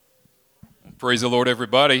Praise the Lord,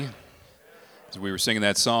 everybody. As we were singing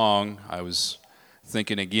that song, I was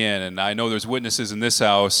thinking again, and I know there's witnesses in this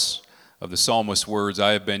house of the psalmist's words,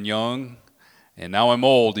 I have been young, and now I'm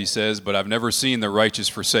old, he says, but I've never seen the righteous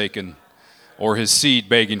forsaken or his seed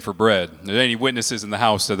begging for bread. Are there any witnesses in the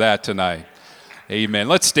house to that tonight? Amen.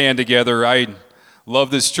 Let's stand together. I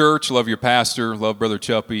love this church, love your pastor, love Brother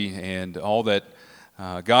Chuppy, and all that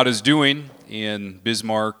God is doing in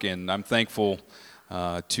Bismarck, and I'm thankful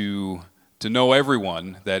to know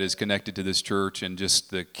everyone that is connected to this church and just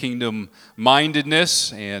the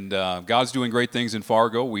kingdom-mindedness, and God's doing great things in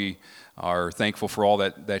Fargo. We are thankful for all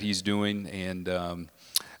that He's doing,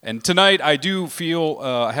 and tonight I do feel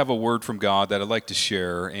I have a word from God that I'd like to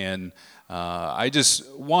share, and I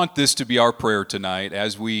just want this to be our prayer tonight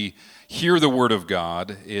as we hear the Word of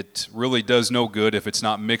God. It really does no good if it's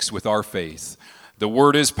not mixed with our faith. The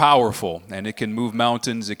Word is powerful, and it can move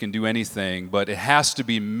mountains, it can do anything, but it has to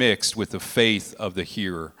be mixed with the faith of the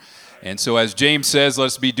hearer. And so as James says,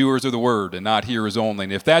 let's be doers of the Word and not hearers only.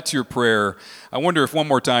 And if that's your prayer, I wonder if one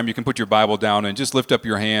more time you can put your Bible down and just lift up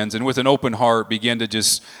your hands and with an open heart begin to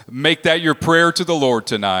just make that your prayer to the Lord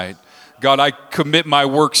tonight. God, I commit my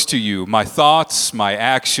works to you, my thoughts, my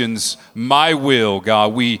actions, my will,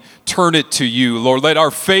 God, we turn it to you. Lord, let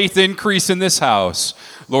our faith increase in this house.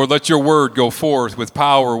 Lord, let your word go forth with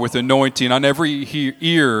power, with anointing on every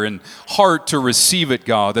ear and heart to receive it,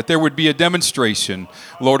 God, that there would be a demonstration,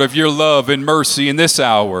 Lord, of your love and mercy in this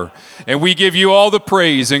hour. And we give you all the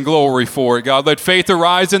praise and glory for it, God. Let faith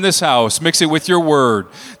arise in this house. Mix it with your word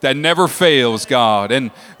that never fails, God.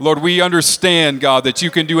 And Lord, we understand, God, that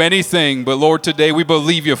you can do anything, but Lord, today we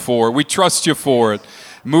believe you for it. We trust you for it.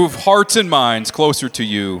 Move hearts and minds closer to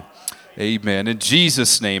you. Amen. In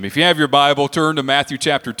Jesus' name. If you have your Bible, turn to Matthew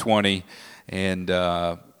chapter 20. And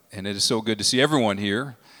it is so good to see everyone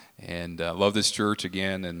here. And love this church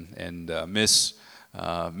again and miss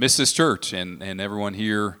this church and everyone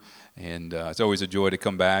here. And it's always a joy to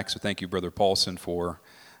come back. So thank you, Brother Paulson, for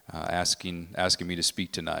asking me to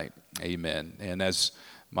speak tonight. Amen. And as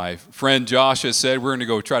my friend Josh has said, we're going to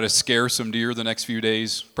go try to scare some deer the next few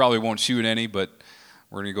days. Probably won't shoot any, but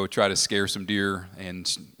we're going to go try to scare some deer, and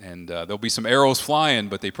there'll be some arrows flying,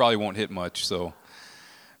 but they probably won't hit much. So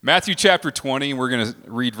Matthew chapter 20, we're going to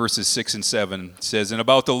read verses 6 and 7. It says, "In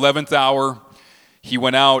about the 11th hour, he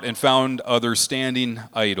went out and found others standing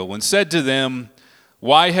idle, and said to them,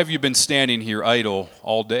 'Why have you been standing here idle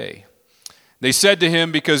all day?' They said to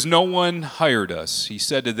him, 'Because no one hired us.' He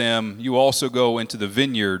said to them, 'You also go into the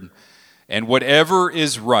vineyard, and whatever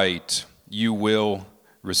is right you will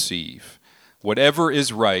receive.'" Whatever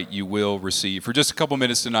is right, you will receive. For just a couple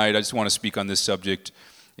minutes tonight, I just want to speak on this subject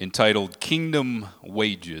entitled Kingdom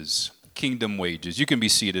Wages. Kingdom Wages. You can be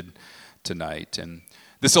seated tonight. And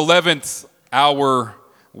this 11th hour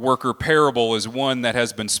worker parable is one that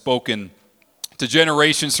has been spoken to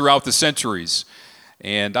generations throughout the centuries.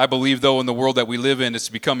 And I believe, though, in the world that we live in, it's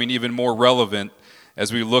becoming even more relevant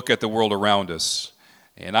as we look at the world around us.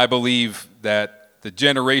 And I believe that the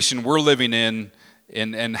generation we're living in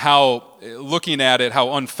and how, looking at it,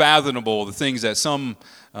 how unfathomable the things that some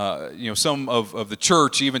of the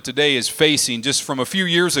church even today is facing just from a few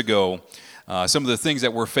years ago. Some of the things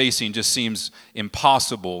that we're facing just seems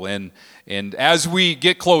impossible. And as we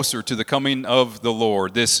get closer to the coming of the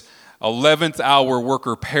Lord, this 11th hour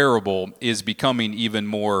worker parable is becoming even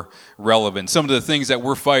more relevant. Some of the things that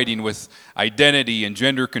we're fighting with identity and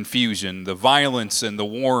gender confusion, the violence and the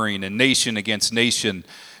warring and nation against nation.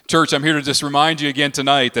 Church, I'm here to just remind you again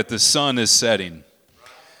tonight that the sun is setting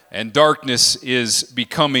and darkness is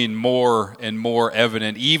becoming more and more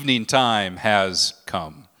evident. Evening time has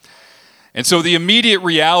come. And so the immediate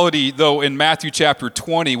reality, though, in Matthew chapter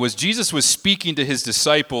 20 was Jesus was speaking to his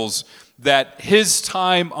disciples that his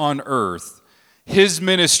time on earth, his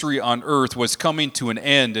ministry on earth was coming to an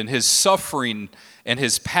end, and his suffering and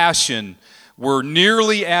his passion were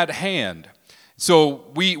nearly at hand. So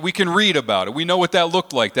we can read about it. We know what that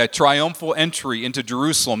looked like, that triumphal entry into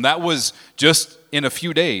Jerusalem. That was just in a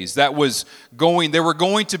few days. They were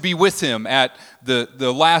going to be with him at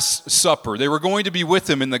the Last Supper. They were going to be with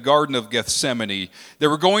him in the Garden of Gethsemane. They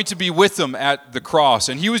were going to be with him at the cross.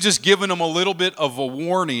 And he was just giving them a little bit of a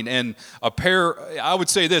warning and a parable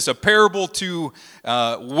to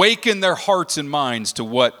waken their hearts and minds to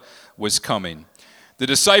what was coming. The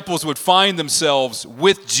disciples would find themselves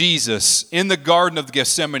with Jesus in the Garden of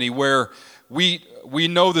Gethsemane, where we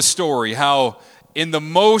know the story, how in the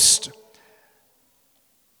most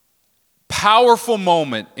powerful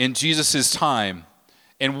moment in Jesus' time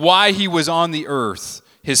and why he was on the earth,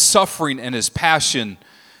 his suffering and his passion,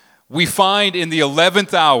 we find in the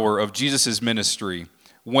 11th hour of Jesus' ministry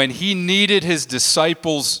when he needed his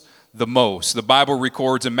disciples the most. The Bible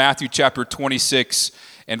records in Matthew chapter 26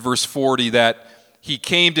 and verse 40 that he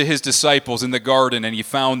came to his disciples in the garden and he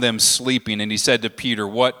found them sleeping. And he said to Peter,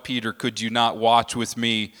 "What, Peter, could you not watch with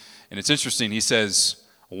me?" And it's interesting, he says,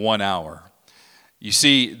 1 hour. You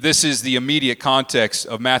see, this is the immediate context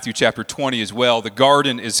of Matthew chapter 20 as well. The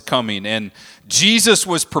garden is coming, and Jesus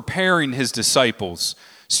was preparing his disciples,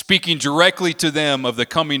 speaking directly to them of the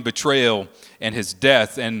coming betrayal and his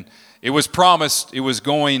death. And it was promised it was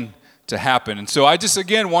going to happen. And so I just,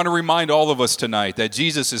 again, want to remind all of us tonight that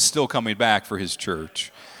Jesus is still coming back for his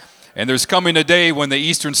church. And there's coming a day when the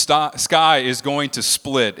eastern sky is going to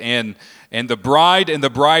split, and the bride and the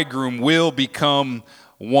bridegroom will become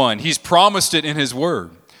one. He's promised it in his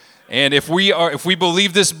word. And if we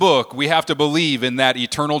believe this book, we have to believe in that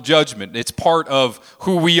eternal judgment. It's part of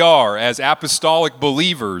who we are as apostolic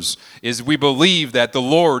believers, is we believe that the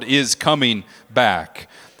Lord is coming back.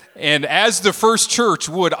 And as the first church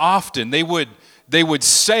would often, they would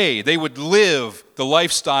live the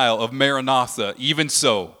lifestyle of Maranatha, even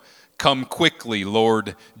so. Come quickly,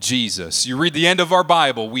 Lord Jesus. You read the end of our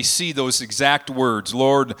Bible, we see those exact words,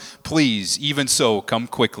 Lord, please, even so, come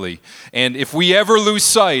quickly. And if we ever lose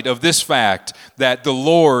sight of this fact that the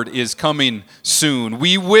Lord is coming soon,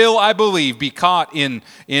 we will, I believe, be caught in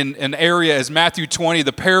an area as Matthew 20,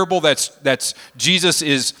 the parable that's Jesus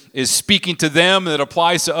is speaking to them that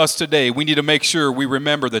applies to us today. We need to make sure we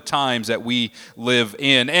remember the times that we live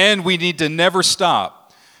in, and we need to never stop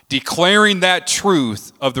declaring that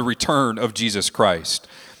truth of the return of Jesus Christ.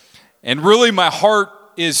 And really, my heart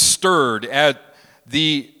is stirred at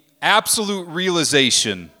the absolute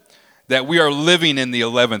realization that we are living in the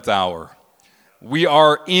 11th hour. We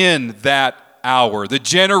are in that hour. The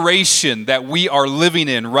generation that we are living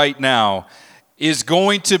in right now is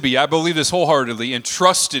going to be, I believe this wholeheartedly,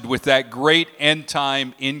 entrusted with that great end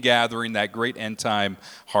time ingathering, that great end time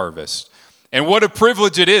harvest. And what a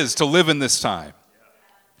privilege it is to live in this time.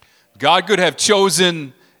 God could have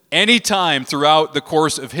chosen any time throughout the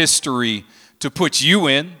course of history to put you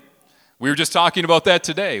in. We were just talking about that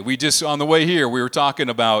today. On the way here, we were talking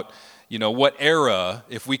about, what era,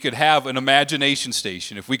 if we could have an imagination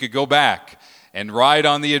station, if we could go back and ride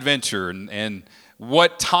on the adventure, and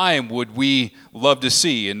what time would we love to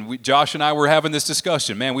see? And Josh and I were having this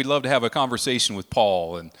discussion. Man, we'd love to have a conversation with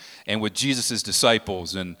Paul and with Jesus'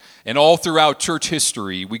 disciples. And all throughout church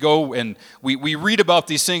history, we go and we read about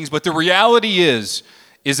these things. But the reality is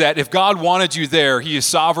that if God wanted you there, he is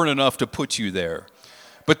sovereign enough to put you there.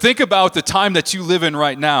 But think about the time that you live in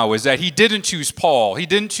right now, is that he didn't choose Paul. He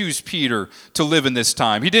didn't choose Peter to live in this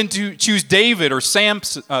time. He didn't choose David or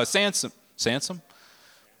Samson.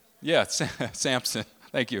 Yeah, Samson.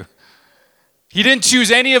 Thank you. He didn't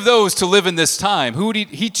choose any of those to live in this time.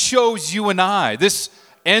 He chose you and I, this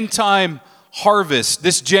end time harvest,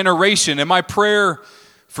 this generation. And my prayer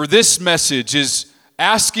for this message is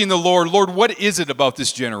asking the Lord, what is it about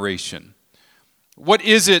this generation? What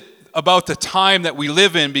is it about the time that we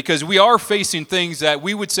live in? Because we are facing things that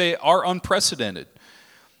we would say are unprecedented.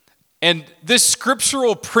 And this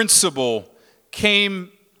scriptural principle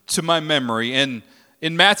came to my memory, and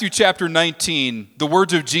in Matthew chapter 19, the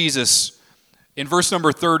words of Jesus in verse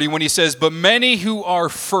number 30, when he says, "But many who are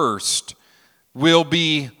first will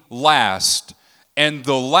be last, and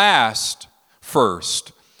the last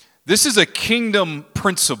first." This is a kingdom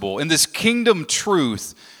principle, and this kingdom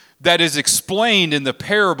truth that is explained in the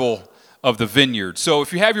parable of the vineyard. So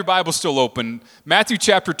if you have your Bible still open, Matthew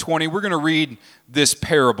chapter 20, we're going to read this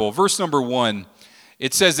parable. Verse number 1.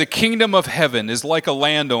 It says, "The kingdom of heaven is like a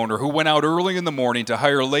landowner who went out early in the morning to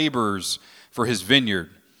hire laborers for his vineyard.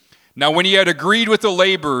 Now when he had agreed with the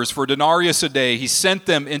laborers for a denarius a day, he sent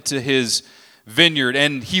them into his vineyard.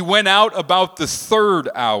 And he went out about the 3rd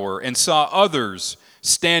hour and saw others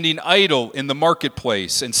standing idle in the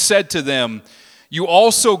marketplace, and said to them, 'You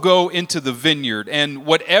also go into the vineyard, and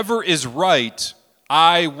whatever is right,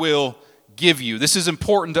 I will give you.'" This is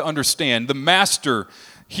important to understand. The master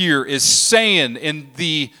here is saying in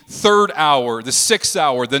the 3rd hour, the 6th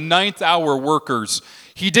hour, the 9th hour workers,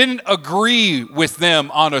 he didn't agree with them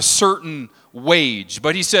on a certain wage,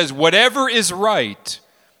 but he says, "Whatever is right,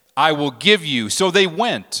 I will give you." So they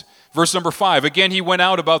went. Verse number 5, again, he went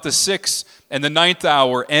out about the 6th and the 9th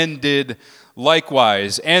hour and did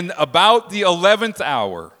likewise. And about the 11th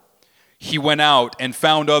hour, he went out and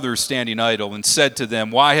found others standing idle, and said to them,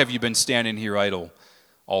 "Why have you been standing here idle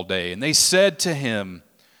all day?" And they said to him,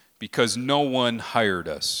 "Because no one hired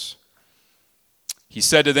us." He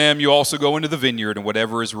said to them, "You also go into the vineyard, and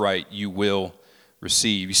whatever is right you will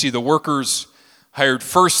receive." You see, the workers hired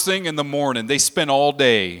first thing in the morning. They spent all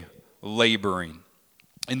day laboring.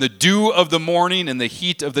 in the dew of the morning and the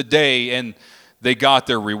heat of the day, and they got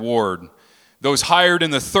their reward. Those hired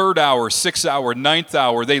in the 3rd hour, 6th hour, 9th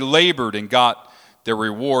hour, they labored and got their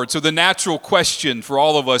reward. So the natural question for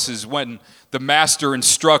all of us is when the master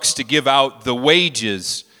instructs to give out the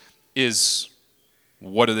wages is,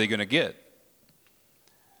 what are they going to get?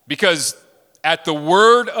 Because at the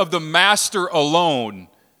word of the master alone,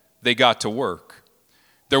 they got to work.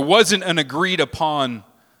 There wasn't an agreed upon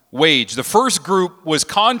wage. The first group was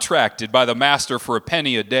contracted by the master for a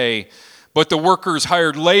penny a day, but the workers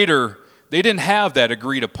hired later, they didn't have that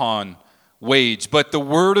agreed upon wage. But the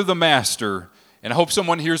word of the master, and I hope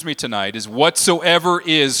someone hears me tonight, is whatsoever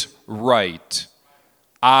is right,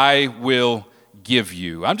 I will give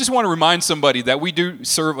you. I just want to remind somebody that we do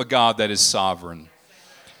serve a God that is sovereign.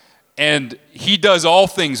 And he does all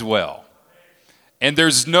things well. And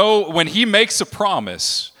when he makes a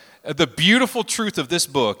promise, the beautiful truth of this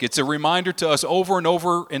book, it's a reminder to us over and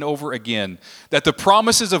over and over again that the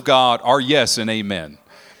promises of God are yes and amen.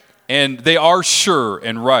 And they are sure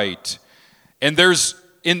and right. And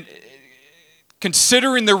in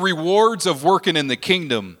considering the rewards of working in the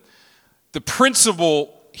kingdom, the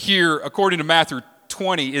principle here, according to Matthew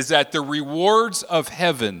 20, is that the rewards of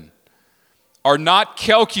heaven are not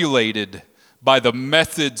calculated by the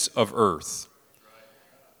methods of earth.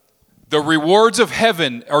 The rewards of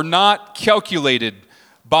heaven are not calculated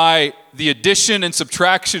by the addition and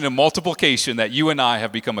subtraction and multiplication that you and I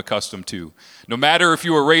have become accustomed to, no matter if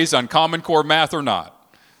you were raised on Common Core math or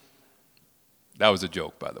not. That was a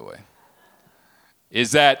joke, by the way.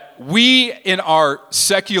 Is that we in our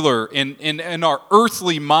secular, in our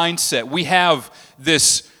earthly mindset, we have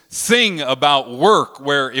this thing about work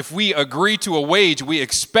where if we agree to a wage, we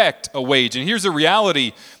expect a wage. And here's the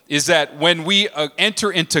reality, is that when we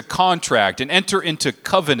enter into contract and enter into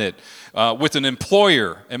covenant with an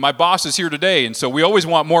employer, and my boss is here today, and so we always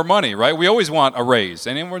want more money, right? We always want a raise.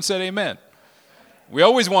 Anyone said amen? We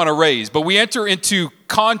always want a raise, but we enter into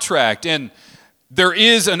contract, and there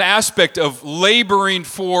is an aspect of laboring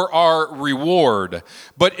for our reward.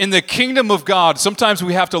 But in the kingdom of God, sometimes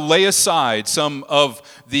we have to lay aside some of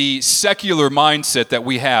the secular mindset that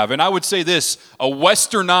we have. And I would say this, a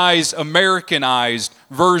westernized, Americanized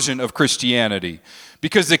version of Christianity.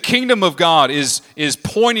 Because the kingdom of God is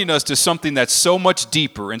pointing us to something that's so much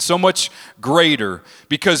deeper and so much greater.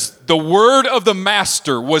 Because the word of the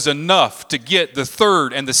master was enough to get the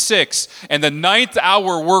 3rd and the 6th and the 9th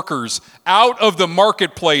hour workers out of the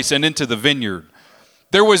marketplace and into the vineyard.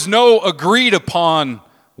 There was no agreed upon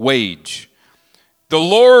wage. The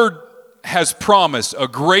Lord has promised a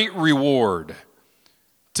great reward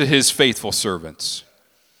to his faithful servants.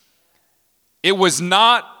 It was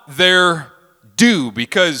not their due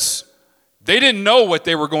because they didn't know what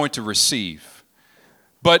they were going to receive,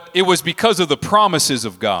 but it was because of the promises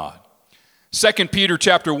of God. 2 Peter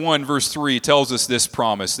chapter 1 verse 3 tells us this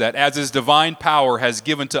promise, that as his divine power has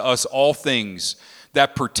given to us all things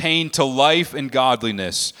that pertain to life and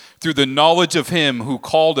godliness through the knowledge of him who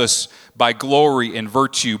called us by glory and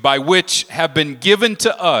virtue, by which have been given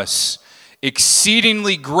to us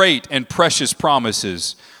exceedingly great and precious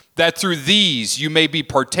promises, that through these you may be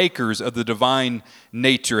partakers of the divine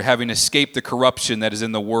nature, having escaped the corruption that is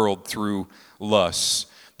in the world through lusts.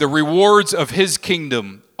 The rewards of his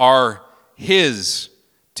kingdom are his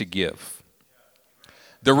to give.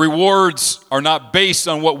 The rewards are not based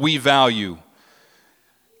on what we value.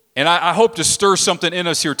 And I hope to stir something in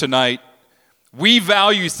us here tonight. We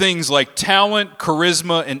value things like talent,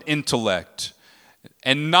 charisma, and intellect,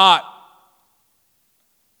 and not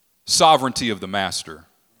sovereignty of the master,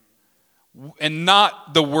 and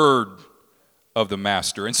not the word of the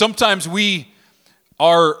master. And sometimes we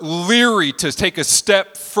are leery to take a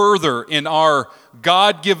step further in our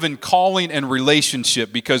God-given calling and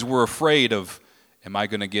relationship because we're afraid of, am I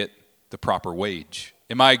going to get the proper wage?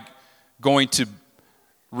 Am I going to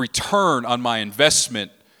return on my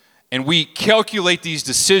investment? And we calculate these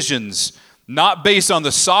decisions not based on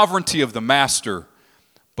the sovereignty of the master,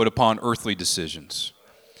 but upon earthly decisions.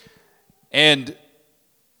 And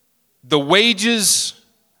the wages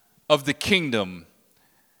of the kingdom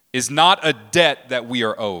is not a debt that we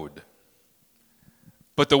are owed,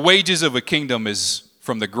 but the wages of a kingdom is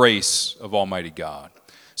from the grace of Almighty God.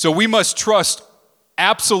 So we must trust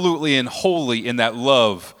absolutely and wholly in that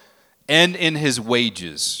love and in his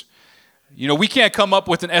wages. You know, we can't come up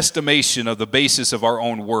with an estimation of the basis of our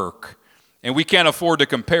own work, and we can't afford to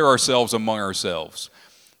compare ourselves among ourselves.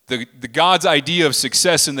 The God's idea of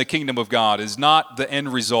success in the kingdom of God is not the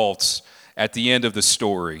end results at the end of the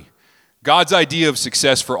story. God's idea of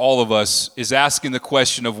success for all of us is asking the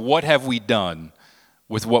question of what have we done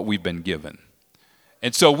with what we've been given?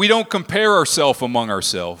 And so we don't compare ourselves among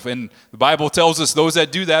ourselves. And the Bible tells us those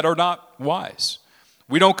that do that are not wise.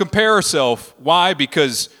 We don't compare ourselves. Why?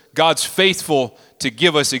 Because God's faithful to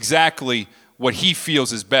give us exactly what he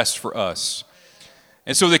feels is best for us.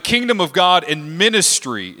 And so the kingdom of God and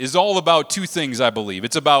ministry is all about two things, I believe.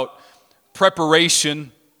 It's about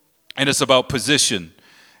preparation and it's about position.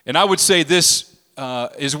 And I would say this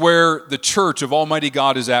is where the church of Almighty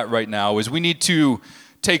God is at right now, is we need to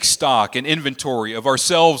take stock and inventory of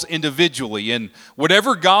ourselves individually and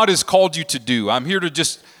whatever God has called you to do. I'm here to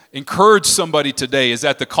just encourage somebody today, is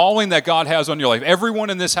that the calling that God has on your life, everyone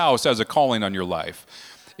in this house has a calling on your life.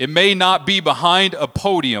 It may not be behind a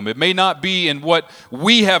podium. It may not be in what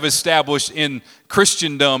we have established in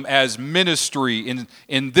Christendom as ministry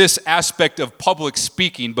in this aspect of public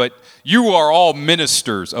speaking, but you are all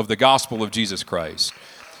ministers of the gospel of Jesus Christ.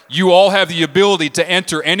 You all have the ability to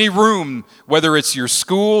enter any room, whether it's your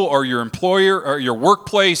school or your employer or your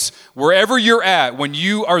workplace, wherever you're at. When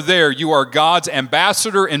you are there, you are God's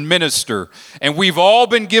ambassador and minister. And we've all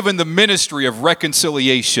been given the ministry of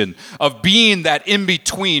reconciliation, of being that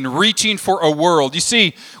in-between, reaching for a world. You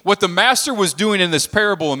see, what the master was doing in this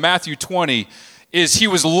parable in Matthew 20 is he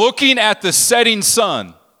was looking at the setting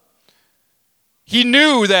sun. He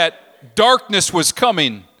knew that darkness was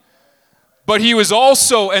coming. But he was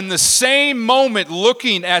also in the same moment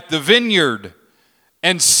looking at the vineyard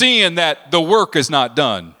and seeing that the work is not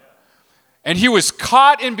done. And he was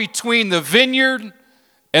caught in between the vineyard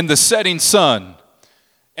and the setting sun.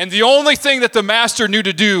 And the only thing that the master knew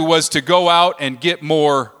to do was to go out and get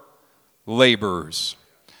more laborers.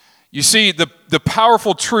 You see, the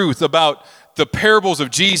powerful truth about the parables of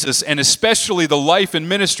Jesus, and especially the life and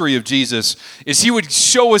ministry of Jesus, is he would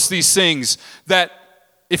show us these things that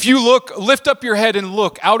if you lift up your head and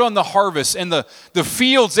look out on the harvest and the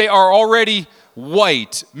fields, they are already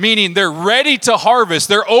white, meaning they're ready to harvest.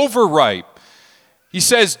 They're overripe. He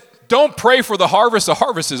says, don't pray for the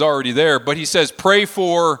harvest is already there, but he says, pray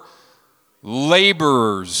for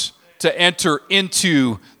laborers to enter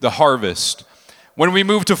into the harvest. When we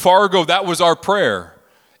moved to Fargo, that was our prayer.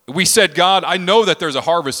 We said, God, I know that there's a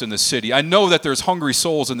harvest in this city. I know that there's hungry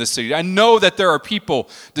souls in this city. I know that there are people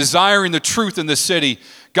desiring the truth in this city.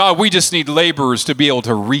 God, we just need laborers to be able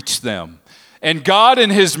to reach them. And God, in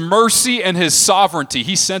his mercy and his sovereignty,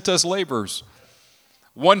 he sent us laborers.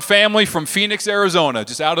 One family from Phoenix, Arizona,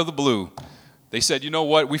 just out of the blue, they said, you know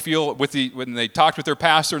what, we feel, when they talked with their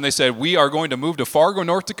pastor, and they said, we are going to move to Fargo,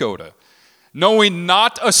 North Dakota. Knowing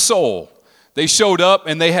not a soul, they showed up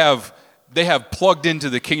and they have plugged into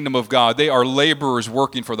the kingdom of God. They are laborers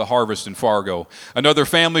working for the harvest in Fargo. Another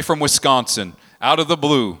family from Wisconsin, out of the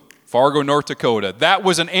blue, Fargo, North Dakota. That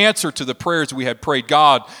was an answer to the prayers we had prayed.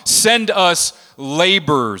 God, send us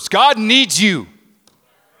laborers. God needs you.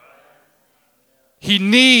 He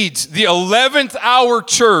needs the 11th hour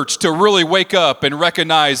church to really wake up and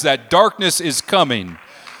recognize that darkness is coming.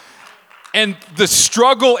 And the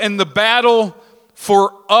struggle and the battle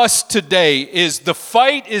for us today is, the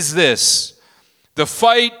fight is this. The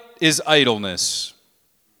fight is idleness.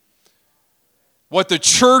 What the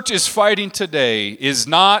church is fighting today is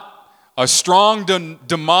not a strong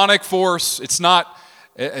demonic force. It's not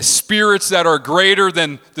spirits that are greater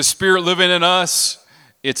than the spirit living in us.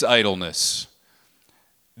 It's idleness.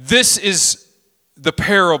 This is the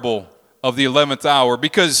parable of the 11th hour,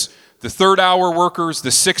 because the 3rd hour workers, the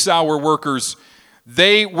 6th hour workers,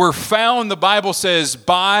 they were found, the Bible says,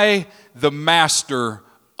 by the master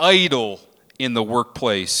idle in the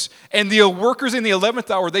workplace. And the workers in the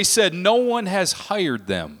 11th hour, they said, no one has hired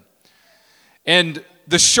them. And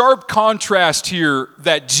the sharp contrast here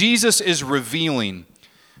that Jesus is revealing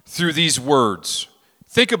through these words,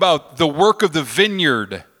 think about the work of the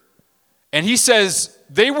vineyard. And he says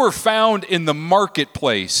they were found in the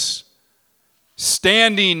marketplace,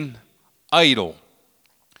 standing idle.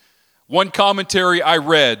 One commentary I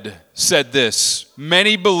read said this: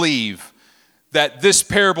 many believe that this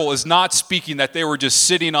parable is not speaking that they were just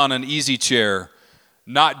sitting on an easy chair,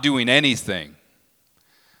 not doing anything.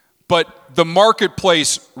 But the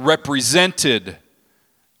marketplace represented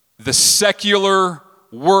the secular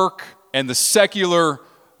work and the secular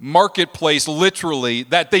marketplace, literally,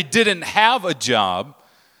 that they didn't have a job,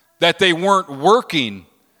 that they weren't working.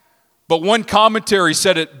 But one commentary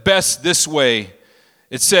said it best this way.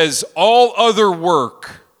 It says, all other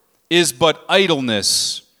work is but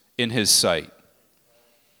idleness in his sight,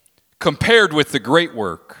 compared with the great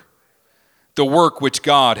work, the work which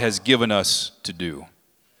God has given us to do.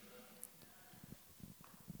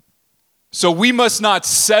 So we must not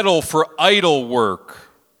settle for idle work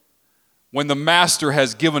when the Master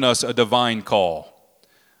has given us a divine call.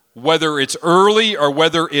 whether it's early or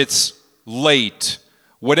whether it's late,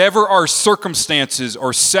 whatever our circumstances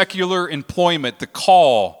or secular employment, the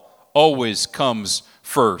call always comes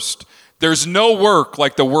first. There's no work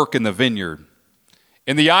like the work in the vineyard.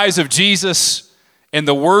 In the eyes of Jesus, in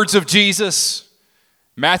the words of Jesus,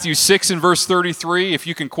 Matthew 6 and verse 33, if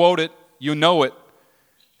you can quote it, you know it.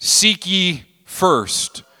 Seek ye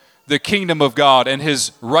first the kingdom of God and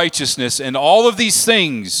his righteousness, and all of these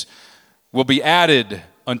things will be added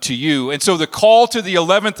unto you. And so the call to the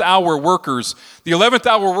 11th hour workers,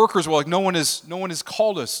 were like, no one has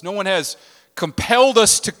called us. No one has compelled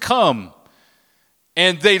us to come.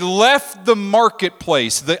 And they left the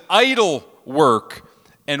marketplace, the idle work,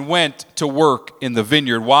 and went to work in the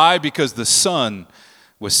vineyard. Why? Because the sun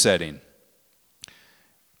was setting.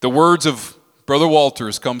 The words of Brother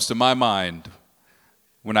Walters comes to my mind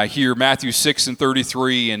when I hear Matthew 6 and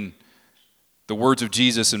 33 and the words of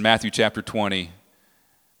Jesus in Matthew chapter 20.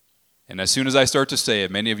 And as soon as I start to say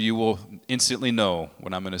it, many of you will instantly know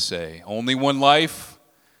what I'm going to say. Only one life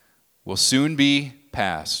will soon be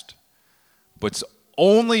past, but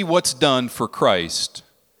only what's done for Christ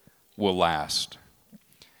will last.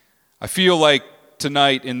 I feel like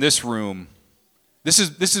tonight in this room, this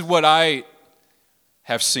is what I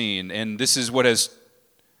have seen, and this is what has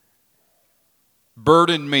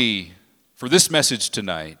burdened me for this message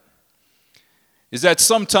tonight, is that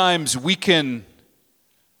sometimes we can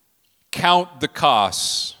count the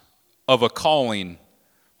costs of a calling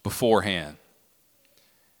beforehand.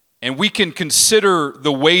 And we can consider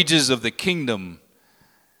the wages of the kingdom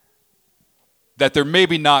that they're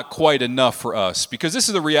maybe not quite enough for us. Because this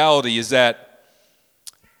is the reality, is that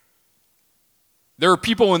there are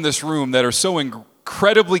people in this room that are so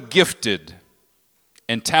incredibly gifted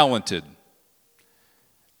and talented.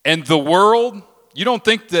 And the world, you don't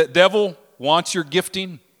think the devil wants your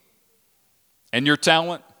gifting and your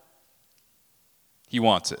talent? He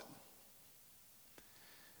wants it.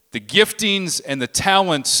 The giftings and the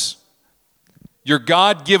talents, your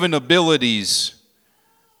God-given abilities,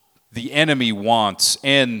 the enemy wants.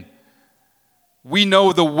 And we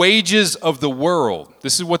know the wages of the world.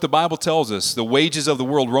 This is what the Bible tells us. The wages of the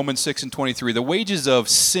world, Romans 6 and 23. The wages of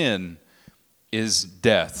sin is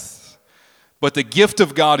death. But the gift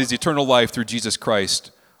of God is eternal life through Jesus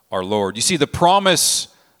Christ our Lord. You see, the promise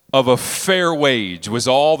of a fair wage was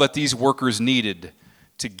all that these workers needed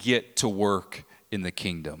to get to work in the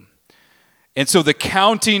kingdom. And so the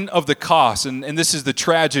counting of the costs, and this is the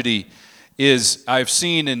tragedy, is I've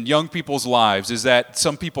seen in young people's lives, is that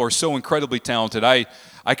some people are so incredibly talented. I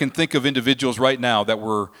can think of individuals right now that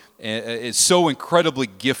were so incredibly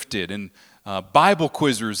gifted, and Bible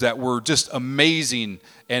quizzers that were just amazing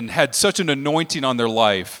and had such an anointing on their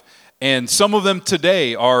life. And some of them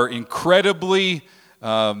today are incredibly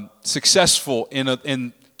successful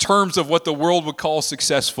in terms of what the world would call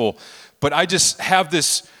successful. But I just have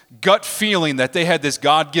this gut feeling that they had this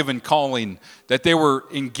God-given calling, that they were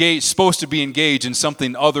supposed to be engaged in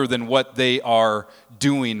something other than what they are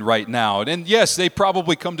doing right now. And yes, they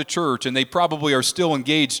probably come to church and they probably are still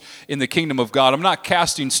engaged in the kingdom of God. I'm not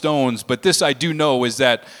casting stones, but this I do know is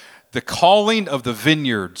that the calling of the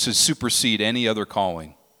vineyard should supersede any other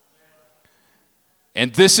calling.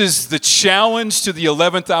 And this is the challenge to the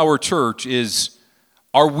 11th hour church is,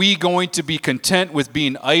 are we going to be content with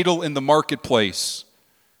being idle in the marketplace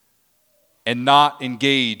and not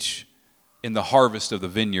engage in the harvest of the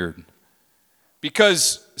vineyard?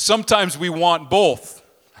 Because sometimes we want both.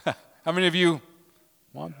 How many of you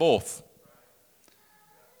want both?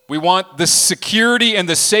 We want the security and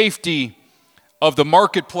the safety of the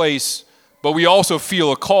marketplace, but we also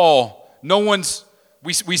feel a call.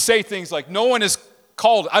 We say things like, no one is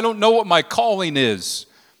called. I don't know what my calling is.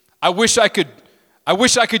 I wish I could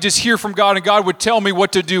just hear from God and God would tell me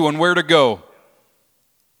what to do and where to go.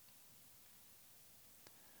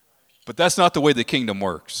 But that's not the way the kingdom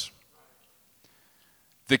works.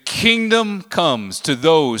 The kingdom comes to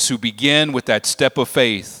those who begin with that step of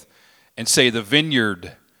faith and say the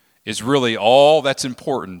vineyard is really all that's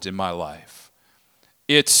important in my life.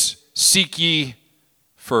 It's seek ye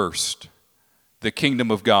first the kingdom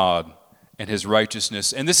of God and his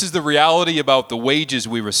righteousness. And this is the reality about the wages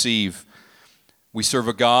we receive. We serve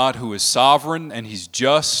a God who is sovereign, and he's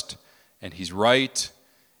just, and he's right,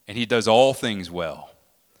 and he does all things well.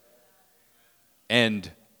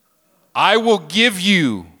 And I will give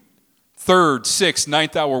you, 3rd, 6th,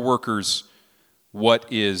 9th hour workers, what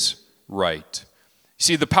is right.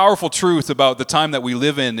 See, the powerful truth about the time that we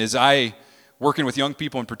live in is working with young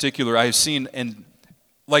people in particular, I have seen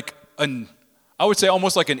I would say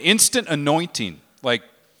almost like an instant anointing, like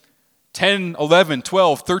 10, 11,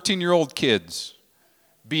 12, 13-year-old kids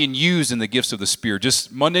being used in the gifts of the Spirit. Just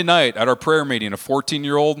Monday night at our prayer meeting, a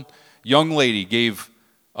 14-year-old young lady gave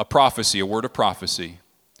a prophecy, a word of prophecy.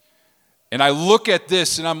 And I look at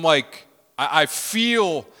this and I'm like, I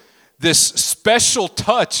feel this special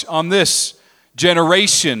touch on this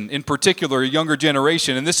generation in particular, a younger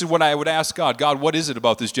generation. And this is what I would ask God. God, what is it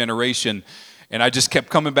about this generation? And I just kept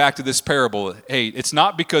coming back to this parable. Hey, it's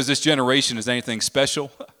not because this generation is anything special.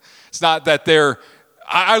 It's not that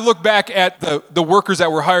I look back at the workers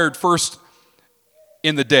that were hired first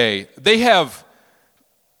in the day. They have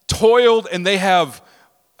toiled and they have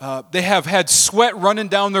had sweat running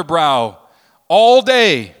down their brow all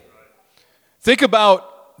day. Think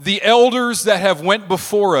about the elders that have went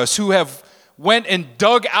before us, who have went and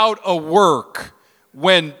dug out a work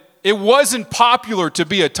when it wasn't popular to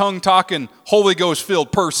be a tongue-talking, Holy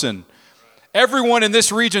Ghost-filled person. Everyone in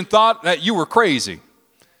this region thought that you were crazy.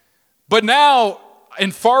 But now,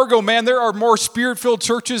 in Fargo, man, there are more Spirit-filled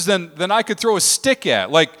churches than I could throw a stick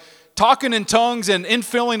at. Like, talking in tongues and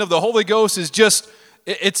infilling of the Holy Ghost is just,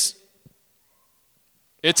 it's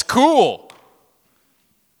cool.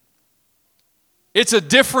 It's a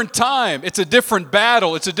different time. It's a different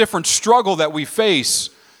battle. It's a different struggle that we face.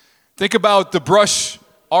 Think about the brush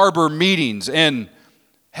arbor meetings and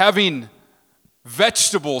having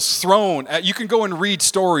vegetables thrown at. You can go and read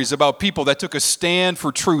stories about people that took a stand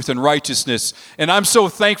for truth and righteousness. And I'm so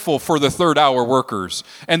thankful for the third-hour workers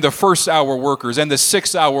and the first-hour workers and the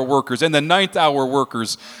sixth-hour workers and the ninth-hour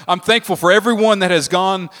workers. I'm thankful for everyone that has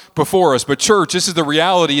gone before us. But church, this is the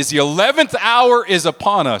reality, is the 11th hour is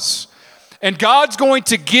upon us. And God's going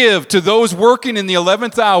to give to those working in the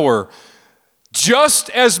 11th hour just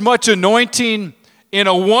as much anointing in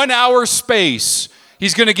a 1-hour space.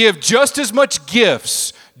 He's going to give just as much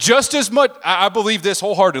gifts, just as much, I believe this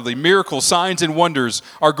wholeheartedly, miracles, signs, and wonders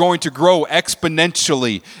are going to grow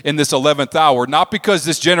exponentially in this 11th hour. Not because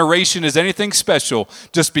this generation is anything special,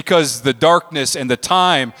 just because the darkness and the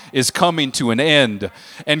time is coming to an end.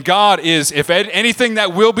 And God is, if anything that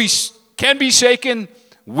can be shaken,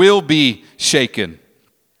 will be shaken.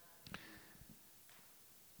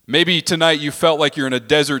 Maybe tonight you felt like you're in a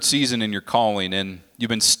desert season in your calling and you've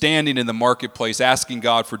been standing in the marketplace asking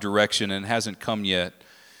God for direction and it hasn't come yet.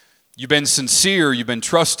 You've been sincere, you've been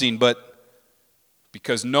trusting, but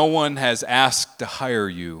because no one has asked to hire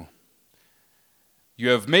you, you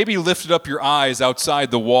have maybe lifted up your eyes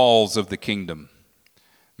outside the walls of the kingdom.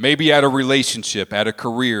 Maybe at a relationship, at a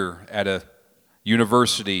career, at a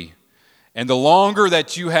university. And the longer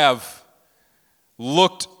that you have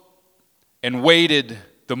looked and waited,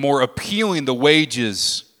 the more appealing the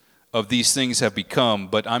wages of these things have become.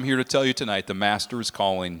 But I'm here to tell you tonight, the Master is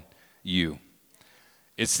calling you.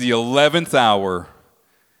 It's the 11th hour,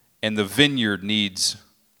 and the vineyard needs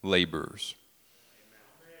laborers.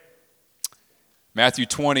 Matthew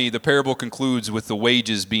 20, the parable concludes with the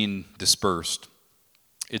wages being dispersed.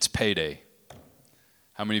 It's payday.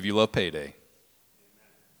 How many of you love payday?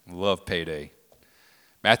 Love payday.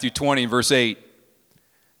 Matthew 20, verse 8.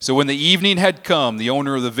 So when the evening had come, the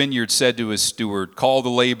owner of the vineyard said to his steward, call the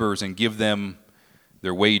laborers and give them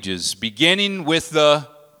their wages, beginning with the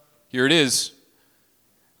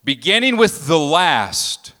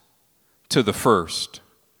last to the first.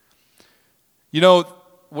 You know,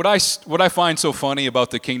 what I find so funny about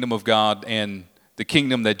the kingdom of God and the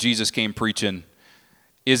kingdom that Jesus came preaching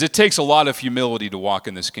is it takes a lot of humility to walk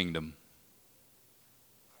in this kingdom.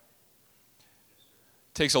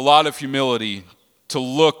 It takes a lot of humility to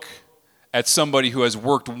look at somebody who has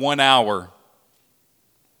worked 1 hour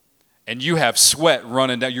and you have sweat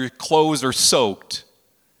running down, your clothes are soaked,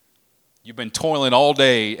 you've been toiling all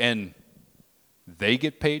day, and they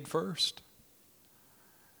get paid first.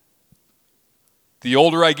 The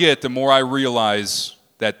older I get, the more I realize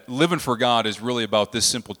that living for God is really about this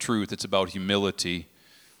simple truth. It's about humility.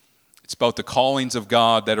 It's about the callings of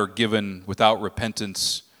God that are given without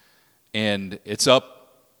repentance, and it's up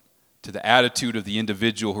to the attitude of the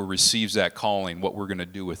individual who receives that calling, what we're going to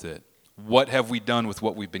do with it. What have we done with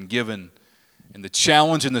what we've been given? And the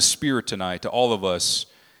challenge in the Spirit tonight to all of us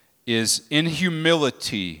is in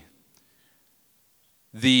humility.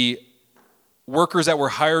 The workers that were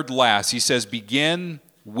hired last, he says, begin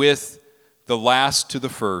with the last to the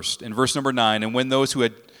first. In verse number 9, and when those who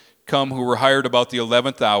had come who were hired about the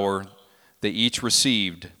 11th hour, they each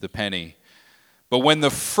received the penny. But when the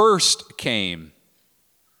first came,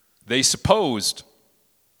 they supposed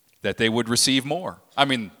that they would receive more. I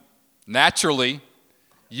mean, naturally,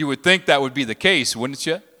 you would think that would be the case, wouldn't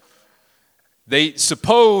you? They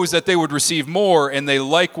supposed that they would receive more, and they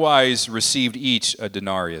likewise received each a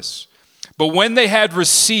denarius. But when they had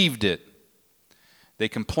received it, they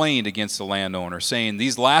complained against the landowner, saying,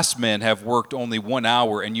 "These last men have worked only 1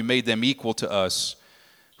 hour, and you made them equal to us,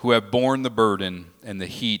 who have borne the burden and the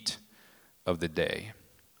heat of the day."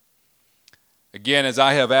 Again, as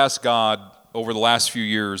I have asked God over the last few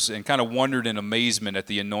years and kind of wondered in amazement at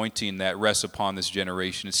the anointing that rests upon this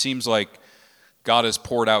generation, it seems like God has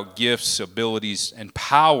poured out gifts, abilities, and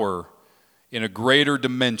power in a greater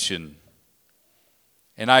dimension.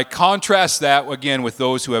 And I contrast that again with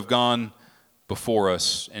those who have gone before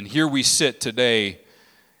us. And here we sit today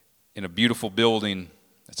in a beautiful building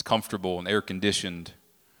that's comfortable and air-conditioned.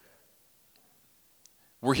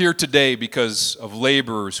 We're here today because of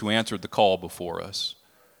laborers who answered the call before us.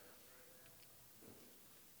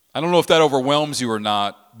 I don't know if that overwhelms you or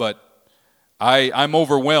not, but I'm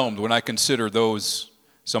overwhelmed when I consider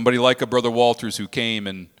somebody like a Brother Walters who came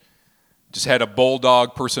and just had a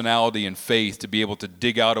bulldog personality and faith to be able to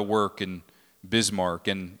dig out a work in Bismarck,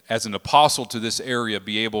 and as an apostle to this area,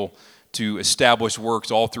 be able to establish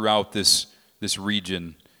works all throughout this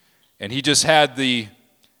region. And he just had the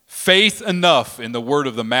faith enough in the word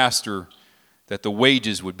of the master that the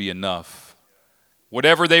wages would be enough.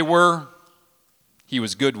 Whatever they were, he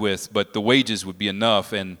was good with, but the wages would be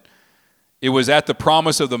enough. And it was at the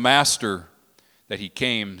promise of the master that he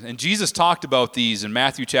came. And Jesus talked about these in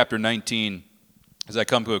Matthew chapter 19, as I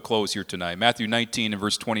come to a close here tonight. Matthew 19 and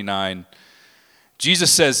verse 29.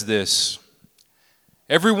 Jesus says this,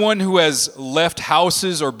 "Everyone who has left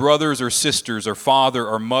houses or brothers or sisters or father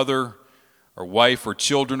or mother or wife or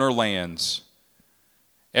children or lands,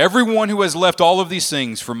 everyone who has left all of these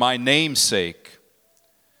things for my name's sake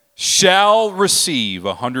shall receive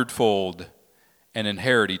 100-fold and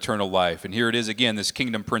inherit eternal life." And here it is again, this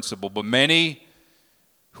kingdom principle. "But many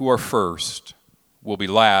who are first will be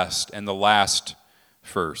last, and the last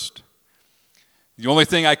first." The only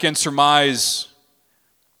thing I can surmise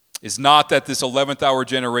is not that this 11th hour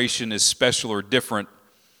generation is special or different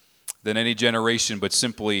than any generation, but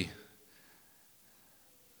simply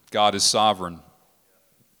God is sovereign.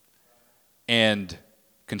 And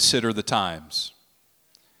consider the times.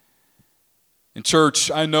 In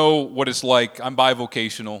church, I know what it's like. I'm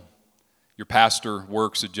bivocational. Your pastor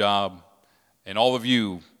works a job, and all of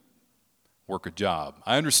you work a job.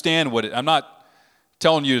 I understand I'm not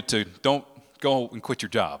telling you to don't go and quit your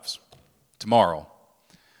jobs tomorrow.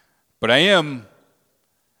 But I am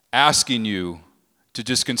asking you to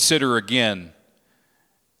just consider again,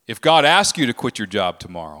 if God asks you to quit your job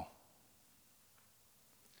tomorrow,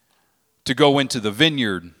 to go into the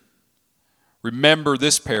vineyard, remember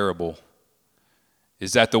this parable,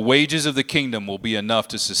 is that the wages of the kingdom will be enough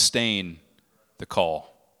to sustain the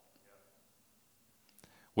call.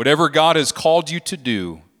 Whatever God has called you to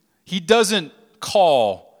do, He doesn't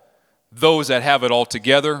call those that have it all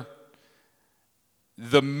together.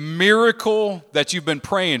 The miracle that you've been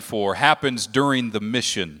praying for happens during the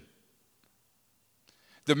mission.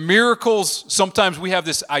 The miracles, sometimes we have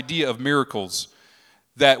this idea of miracles,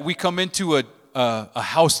 that we come into a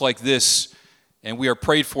house like this and we are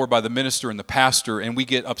prayed for by the minister and the pastor, and we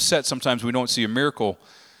get upset sometimes we don't see a miracle.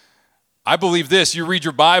 I believe this, you read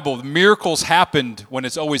your Bible, the miracles happened when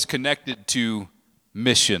it's always connected to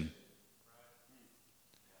mission.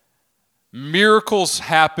 Miracles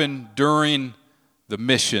happen during the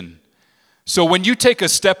mission. So when you take a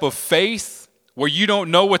step of faith where you don't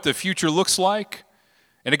know what the future looks like,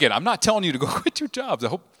 and again, I'm not telling you to go quit your jobs.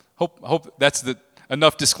 I hope that's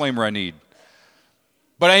enough disclaimer I need.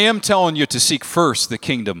 But I am telling you to seek first the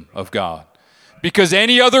kingdom of God. Because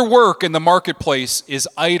any other work in the marketplace is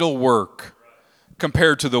idle work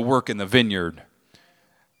compared to the work in the vineyard.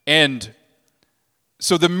 And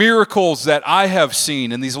so the miracles that I have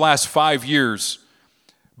seen in these last 5 years,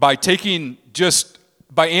 by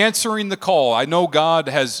answering the call, I know God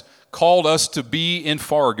has called us to be in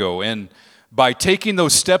Fargo, and by taking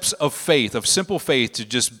those steps of faith, of simple faith, to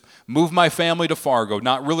just move my family to Fargo,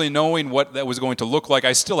 not really knowing what that was going to look like.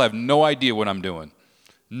 I still have no idea what I'm doing.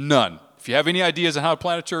 None. If you have any ideas on how to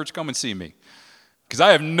plant a church, come and see me. Because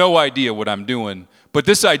I have no idea what I'm doing. But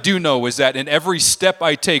this I do know is that in every step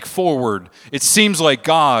I take forward, it seems like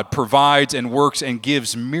God provides and works and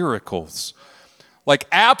gives miracles. Like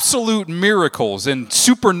absolute miracles and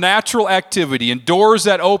supernatural activity and doors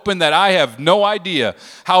that open that I have no idea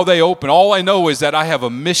how they open. All I know is that I have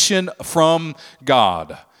a mission from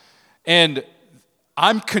God. And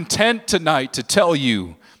I'm content tonight to tell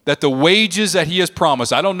you that the wages that He has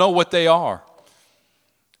promised, I don't know what they are,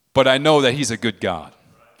 but I know that He's a good God.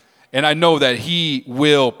 And I know that He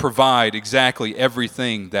will provide exactly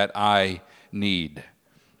everything that I need.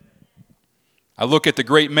 I look at the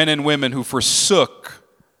great men and women who forsook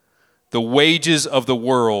the wages of the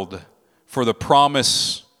world for the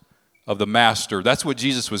promise of the master. That's what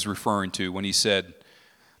Jesus was referring to when he said,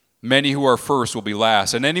 many who are first will be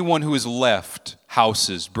last. And anyone who is left,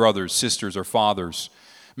 houses, brothers, sisters, or fathers.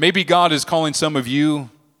 Maybe God is calling some of you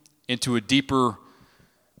into a deeper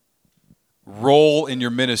role in your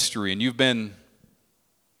ministry, and you've been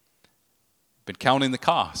counting the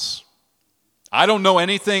costs. I don't know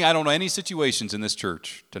anything. I don't know any situations in this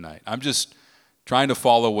church tonight. I'm just trying to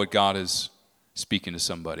follow what God is speaking to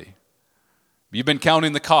somebody. You've been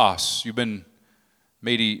counting the costs. You've been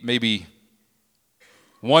maybe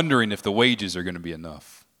wondering if the wages are going to be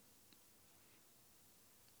enough.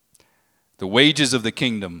 The wages of the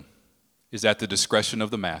kingdom is at the discretion of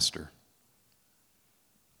the master.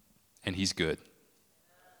 And he's good.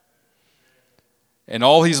 And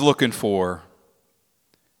all he's looking for,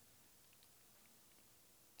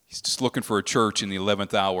 he's just looking for a church in the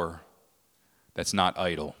 11th hour that's not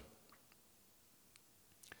idle.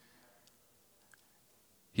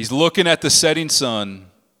 He's looking at the setting sun,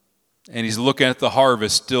 and he's looking at the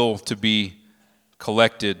harvest still to be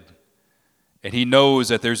collected. And he knows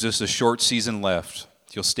that there's just a short season left.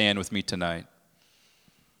 You'll stand with me tonight.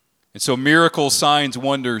 And so miracles, signs,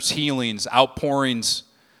 wonders, healings, outpourings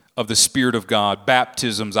of the Spirit of God,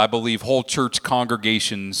 baptisms, I believe whole church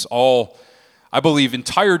congregations, I believe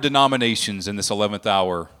entire denominations in this 11th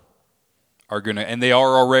hour are going to, and they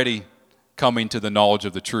are already coming to the knowledge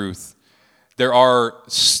of the truth. There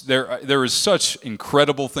is such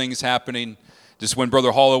incredible things happening. Just when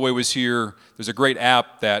Brother Holloway was here, there's a great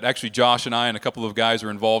app that actually Josh and I and a couple of guys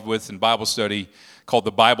are involved with in Bible study called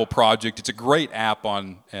the Bible Project. It's a great app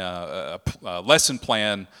on a lesson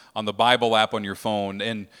plan on the Bible app on your phone.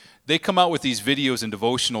 And they come out with these videos and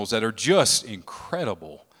devotionals that are just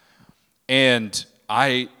incredible. And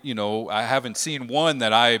I haven't seen one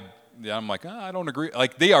that I'm like, I don't agree.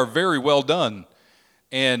 Like, they are very well done.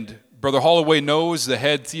 And Brother Holloway knows the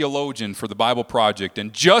head theologian for the Bible Project.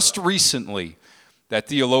 And just recently, that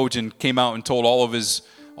theologian came out and told all of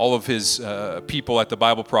his people at the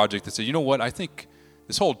Bible Project that said, you know what, I think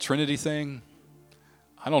this whole Trinity thing,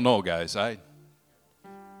 I don't know, guys. I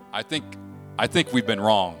think we've been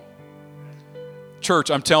wrong. Church,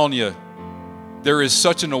 I'm telling you, there is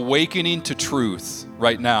such an awakening to truth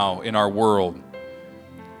right now in our world.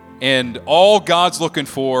 And all God's looking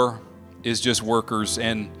for is just workers.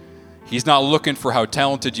 And he's not looking for how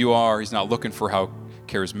talented you are. He's not looking for how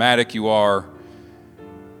charismatic you are.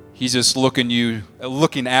 He's just looking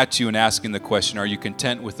at you and asking the question, are you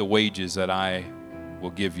content with the wages that I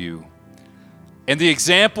will give you? And the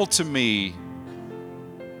example to me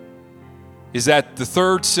is that the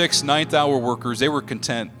 3rd, 6th, 9th hour workers, they were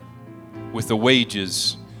content with the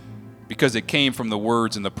wages because it came from the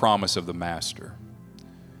words and the promise of the Master.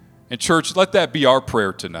 And church, let that be our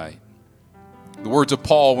prayer tonight. The words of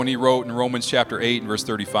Paul when he wrote in Romans chapter 8 and verse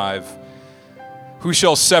 35, who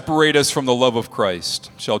shall separate us from the love of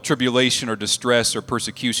Christ? Shall tribulation or distress or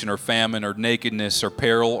persecution or famine or nakedness or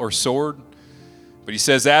peril or sword? But he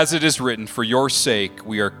says, as it is written, for your sake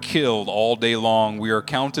we are killed all day long. We are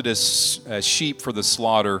counted as sheep for the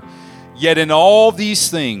slaughter. Yet in all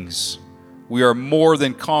these things we are more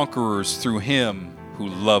than conquerors through him who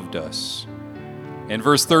loved us. In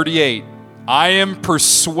verse 38, I am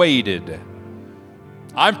persuaded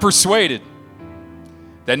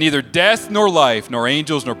that neither death nor life, nor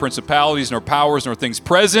angels, nor principalities, nor powers, nor things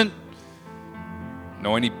present,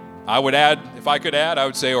 I would add, if I could add, I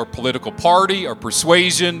would say, or political party, or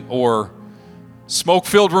persuasion, or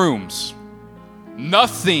smoke-filled rooms.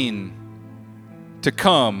 Nothing to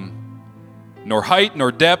come, nor height,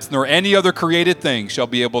 nor depth, nor any other created thing shall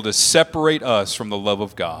be able to separate us from the love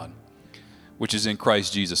of God, which is in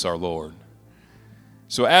Christ Jesus our Lord.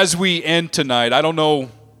 So as we end tonight, I don't know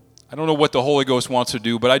what the Holy Ghost wants to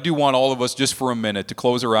do, but I do want all of us just for a minute to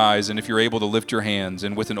close our eyes, and if you're able to lift your hands,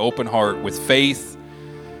 and with an open heart, with faith,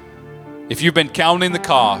 if you've been counting the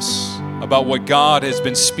costs about what God has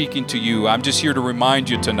been speaking to you, I'm just here to remind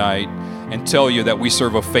you tonight and tell you that we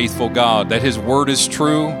serve a faithful God, that his word is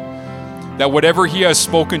true, that whatever he has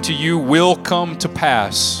spoken to you will come to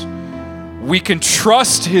pass. We can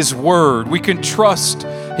trust his word. We can trust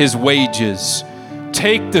his wages.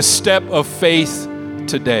 Take the step of faith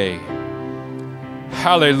today.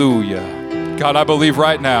 Hallelujah. God, I believe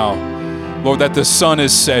right now, Lord, that the sun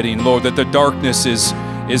is setting, Lord, that the darkness is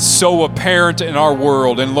so apparent in our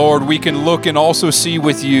world. And Lord, we can look and also see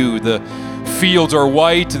with you the fields are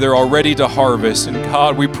white, they're all ready to harvest. And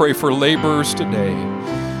God, we pray for laborers today.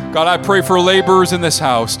 God, I pray for laborers in this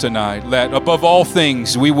house tonight, that above all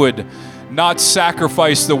things we would not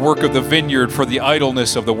sacrifice the work of the vineyard for the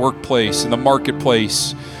idleness of the workplace and the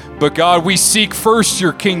marketplace, But God, we seek first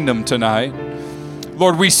your kingdom tonight.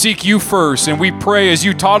 Lord, we seek you first, and we pray as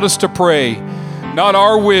you taught us to pray, not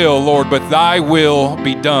our will, Lord, but thy will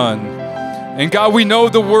be done. And God, we know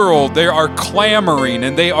the world, they are clamoring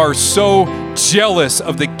and they are so jealous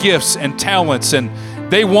of the gifts and talents, and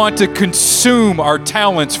they want to consume our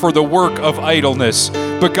talents for the work of idleness.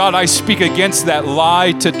 But God, I speak against that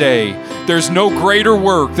lie today. There's no greater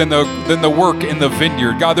work than the work in the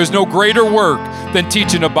vineyard. God, there's no greater work than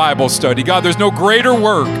teaching a Bible study. God, there's no greater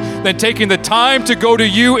work than taking the time to go to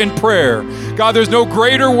you in prayer. God, there's no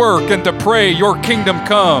greater work than to pray, your kingdom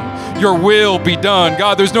come, your will be done.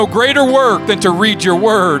 God, there's no greater work than to read your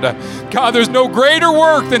word. God, there's no greater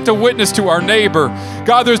work than to witness to our neighbor.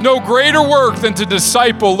 God, there's no greater work than to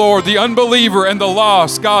disciple, Lord, the unbeliever and the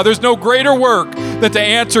lost. God, there's no greater work than to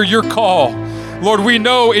answer your call. Lord, we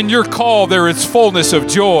know in your call there is fullness of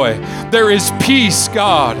joy. There is peace,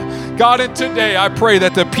 God. God, and today I pray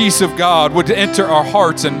that the peace of God would enter our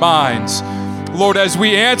hearts and minds. Lord, as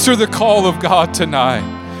we answer the call of God tonight,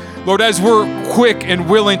 Lord, as we're quick and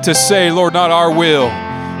willing to say, Lord, not our will,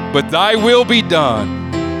 but thy will be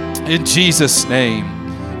done. In Jesus' name.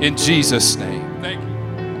 In Jesus' name. Thank you.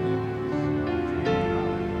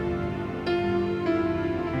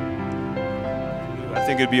 I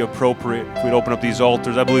think it'd be appropriate if we'd open up these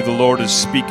altars. I believe the Lord is speaking.